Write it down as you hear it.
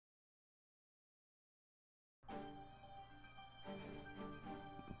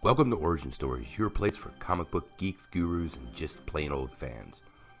Welcome to Origin Stories, your place for comic book geeks, gurus, and just plain old fans.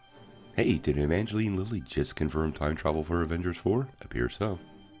 Hey, did Evangeline Lilly just confirm time travel for Avengers 4? Appears so.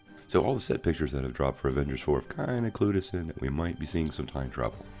 So all the set pictures that have dropped for Avengers 4 have kind of clued us in that we might be seeing some time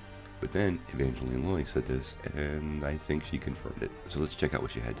travel. But then Evangeline Lilly said this, and I think she confirmed it. So let's check out what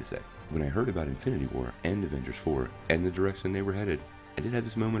she had to say. When I heard about Infinity War and Avengers 4 and the direction they were headed, I did have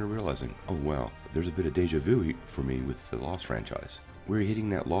this moment of realizing, oh wow, there's a bit of deja vu for me with the Lost franchise. We're hitting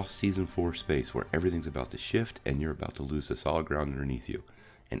that Lost Season 4 space where everything's about to shift and you're about to lose the solid ground underneath you.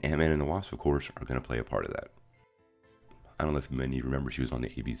 And Ant-Man and the Wasp, of course, are going to play a part of that. I don't know if many remember she was on the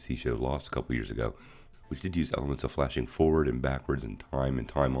ABC show Lost a couple years ago, which did use elements of flashing forward and backwards in time and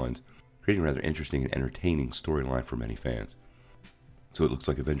timelines, creating a rather interesting and entertaining storyline for many fans. So it looks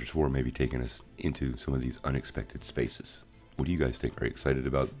like Avengers 4 may be taking us into some of these unexpected spaces. What do you guys think? Are you excited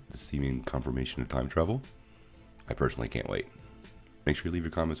about the seeming confirmation of time travel? I personally can't wait. Make sure you leave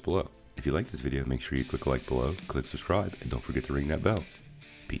your comments below. If you like this video, make sure you click like below, click subscribe, and don't forget to ring that bell.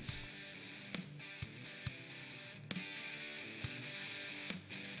 Peace.